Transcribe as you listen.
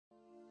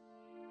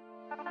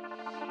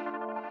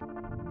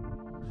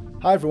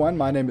Hi everyone,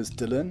 my name is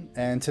Dylan,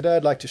 and today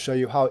I'd like to show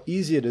you how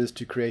easy it is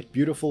to create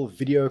beautiful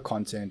video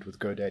content with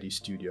GoDaddy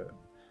Studio.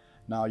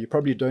 Now, you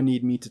probably don't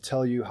need me to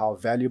tell you how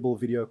valuable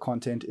video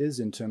content is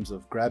in terms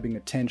of grabbing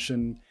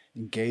attention,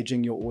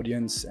 engaging your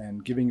audience,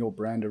 and giving your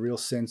brand a real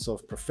sense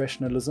of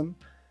professionalism.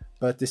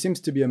 But there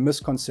seems to be a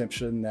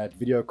misconception that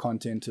video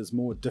content is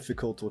more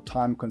difficult or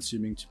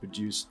time-consuming to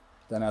produce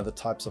than other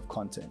types of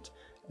content.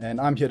 And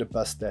I'm here to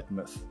bust that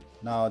myth.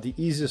 Now, the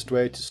easiest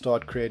way to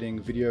start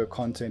creating video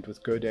content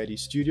with GoDaddy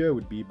Studio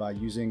would be by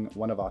using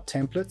one of our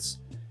templates.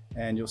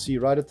 And you'll see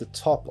right at the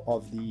top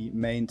of the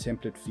main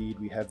template feed,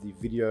 we have the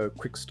Video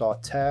Quick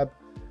Start tab.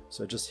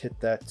 So just hit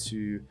that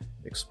to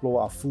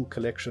explore our full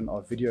collection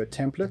of video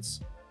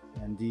templates.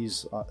 And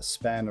these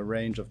span a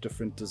range of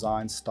different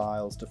design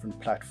styles, different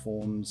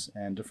platforms,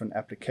 and different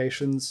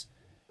applications.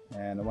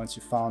 And once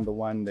you've found the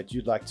one that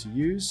you'd like to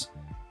use,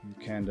 you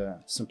can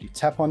simply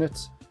tap on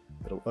it.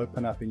 It'll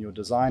open up in your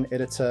design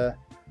editor,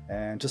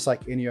 and just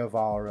like any of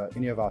our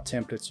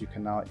templates, you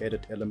can now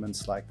edit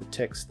elements like the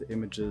text, the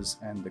images,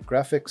 and the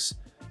graphics.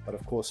 But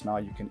of course, now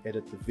you can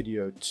edit the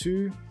video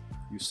too.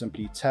 You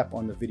simply tap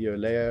on the video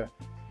layer,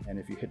 and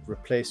if you hit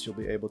replace, you'll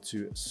be able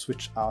to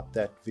switch out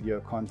that video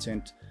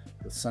content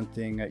with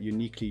something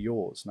uniquely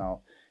yours.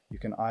 Now, you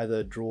can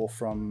either draw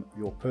from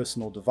your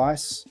personal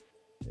device.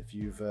 If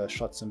you've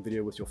shot some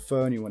video with your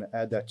phone, you want to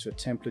add that to a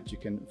template, you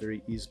can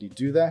very easily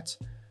do that.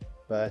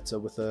 But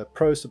with a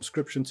pro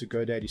subscription to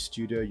GoDaddy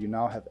Studio, you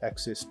now have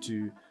access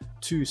to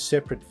two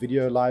separate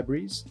video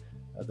libraries.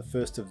 The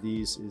first of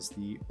these is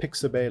the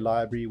Pixabay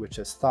library, which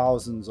has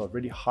thousands of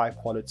really high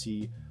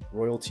quality,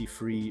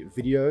 royalty-free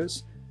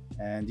videos.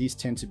 And these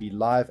tend to be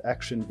live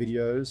action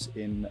videos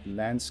in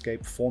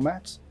landscape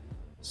format.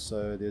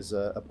 So there's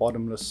a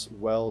bottomless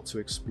well to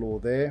explore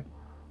there.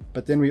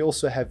 But then we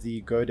also have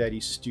the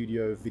GoDaddy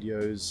Studio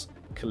videos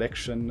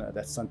collection.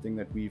 That's something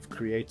that we've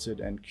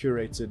created and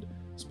curated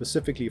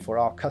specifically for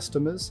our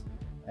customers,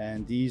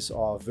 and these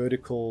are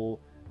vertical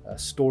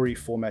story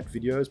format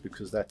videos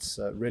because that's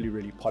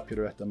really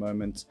popular at the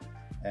moment,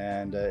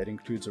 and it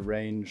includes a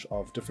range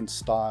of different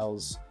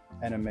styles,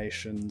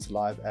 animations,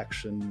 live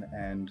action,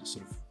 and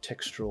sort of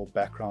textural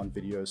background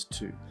videos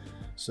too.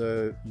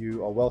 So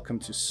you are welcome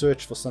to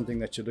search for something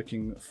that you're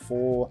looking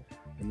for.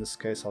 In this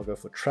case, I'll go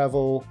for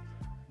travel,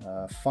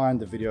 find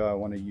the video I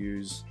want to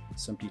use,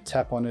 simply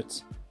tap on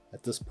it.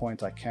 At this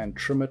point, I can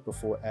trim it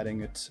before adding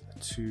it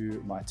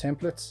to my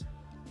templates.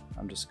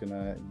 I'm just going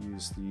to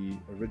use the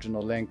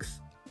original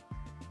length,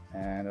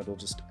 and it'll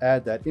just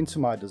add that into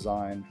my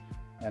design.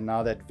 And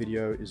now that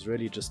video is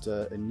really just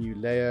a new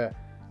layer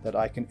that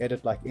I can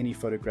edit like any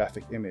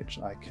photographic image.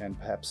 I can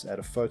perhaps add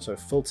a photo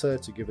filter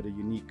to give it a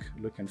unique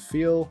look and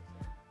feel.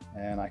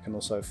 And I can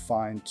also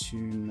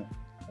fine-tune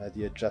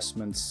the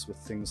adjustments with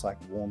things like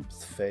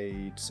warmth,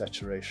 fade,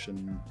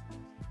 saturation,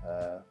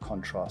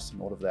 contrast,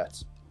 and all of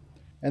that.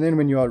 And then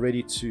when you are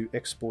ready to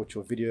export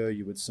your video,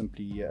 you would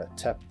simply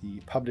tap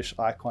the publish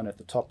icon at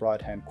the top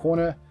right hand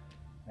corner,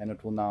 and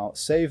it will now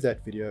save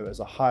that video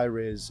as a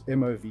high-res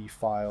MOV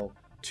file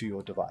to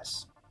your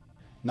device.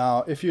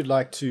 Now, if you'd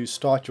like to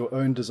start your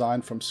own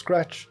design from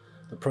scratch,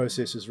 the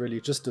process is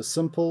really just as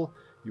simple.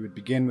 You would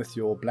begin with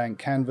your blank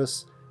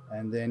canvas,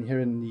 and then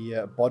here in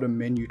the bottom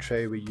menu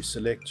tray where you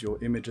select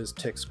your images,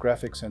 text,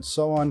 graphics, and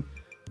so on,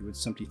 you would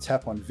simply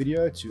tap on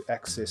video to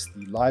access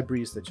the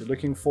libraries that you're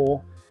looking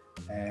for.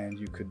 And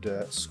you could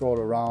scroll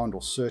around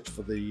or search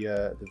for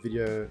the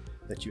video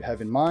that you have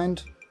in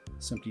mind.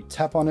 Simply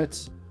tap on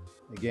it.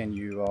 Again,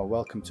 you are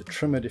welcome to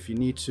trim it if you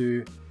need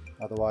to.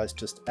 Otherwise,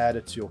 just add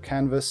it to your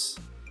canvas.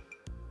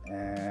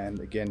 And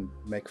again,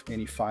 make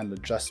any final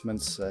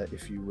adjustments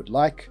if you would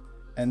like.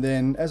 And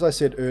then, as I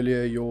said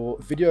earlier, your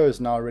video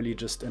is now really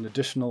just an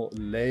additional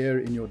layer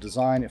in your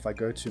design. If I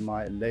go to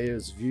my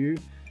layers view,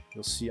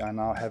 you'll see I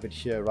now have it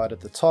here right at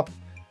the top.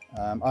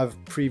 I've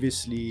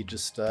previously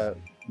just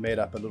made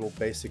up a little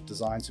basic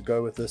design to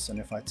go with this, and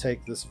if I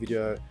take this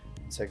video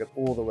and take it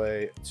all the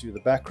way to the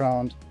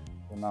background,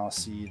 we'll now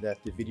see that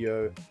the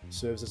video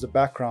serves as a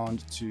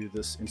background to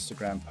this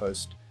Instagram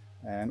post,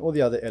 and all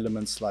the other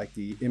elements like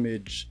the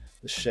image,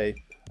 the shape,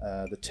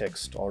 the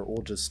text are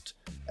all just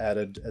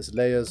added as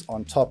layers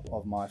on top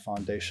of my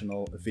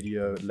foundational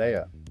video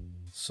layer.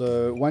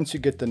 So once you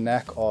get the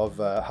knack of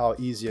how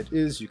easy it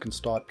is, you can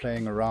start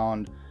playing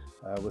around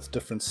with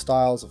different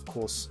styles, of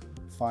course,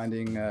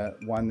 finding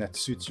one that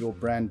suits your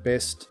brand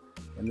best.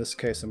 In this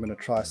case, I'm going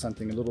to try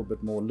something a little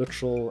bit more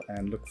literal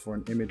and look for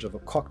an image of a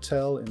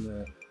cocktail in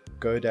the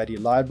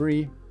GoDaddy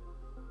library.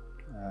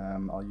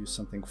 I'll use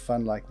something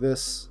fun like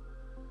this,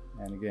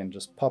 and again,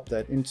 just pop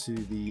that into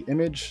the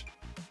image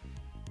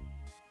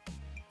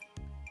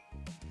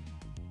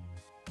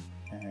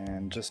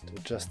and just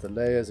adjust the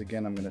layers.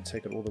 Again, I'm going to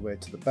take it all the way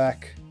to the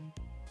back,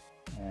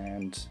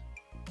 and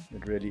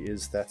it really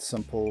is that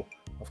simple.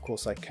 Of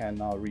course, I can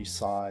now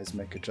resize,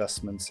 make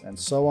adjustments, and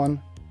so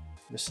on.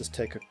 Let's just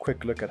take a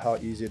quick look at how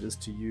easy it is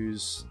to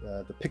use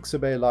the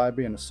Pixabay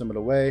library in a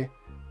similar way.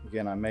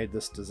 Again, I made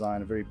this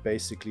design very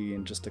basically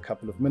in just a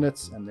couple of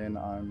minutes, and then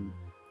I'm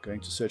going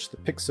to search the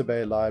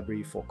Pixabay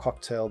library for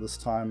cocktail this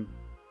time.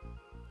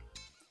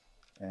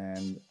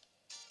 and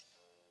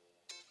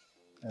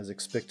as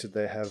expected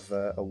they have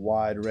a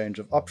wide range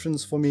of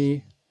options for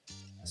me.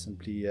 I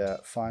simply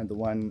find the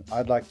one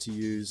I'd like to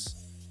use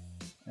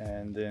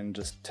and then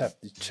just tap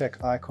the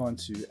check icon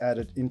to add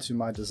it into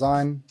my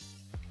design,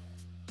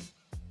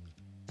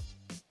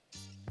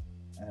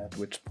 at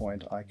which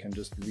point I can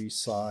just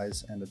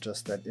resize and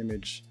adjust that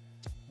image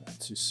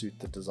to suit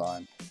the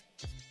design.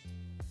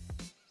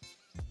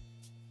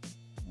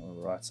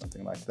 Alright,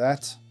 something like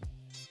that.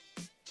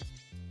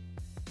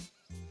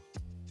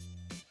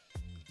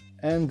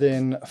 And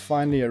then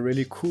finally, a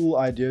really cool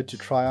idea to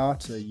try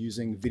out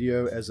using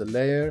video as a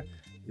layer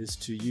is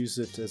to use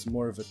it as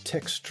more of a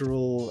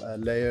textural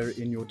layer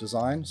in your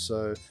design.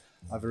 So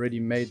I've already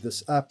made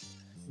this up.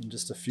 In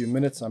just a few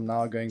minutes, I'm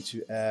now going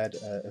to add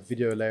a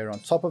video layer on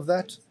top of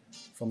that.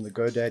 From the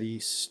GoDaddy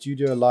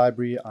Studio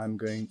library, I'm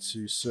going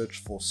to search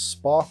for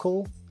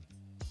sparkle.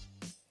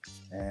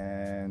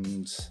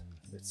 And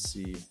let's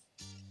see,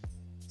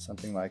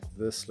 something like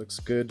this looks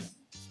good.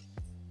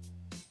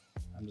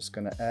 I'm just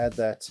going to add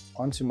that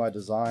onto my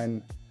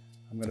design.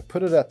 I'm going to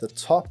put it at the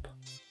top,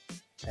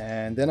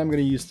 and then I'm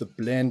going to use the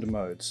blend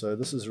mode. So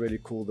this is really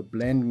cool. The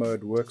blend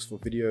mode works for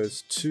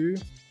videos too,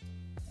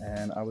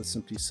 and I would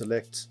simply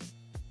select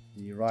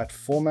the right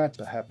format.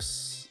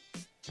 Perhaps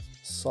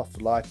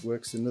soft light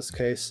works in this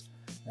case,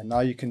 and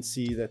now you can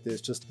see that there's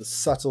just the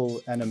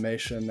subtle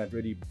animation that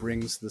really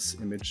brings this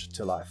image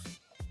to life.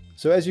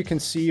 So as you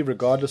can see,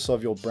 regardless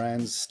of your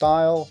brand's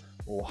style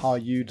or how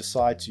you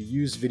decide to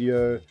use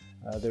video,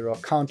 there are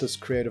countless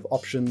creative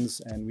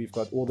options, and we've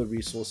got all the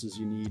resources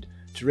you need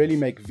to really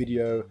make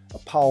video a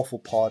powerful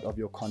part of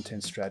your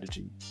content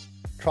strategy.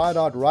 Try it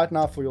out right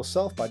now for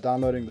yourself by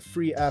downloading the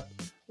free app.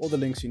 All the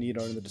links you need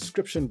are in the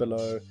description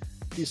below.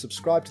 Please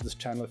subscribe to this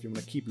channel if you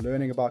want to keep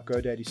learning about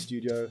GoDaddy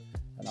Studio,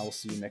 and I will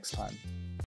see you next time.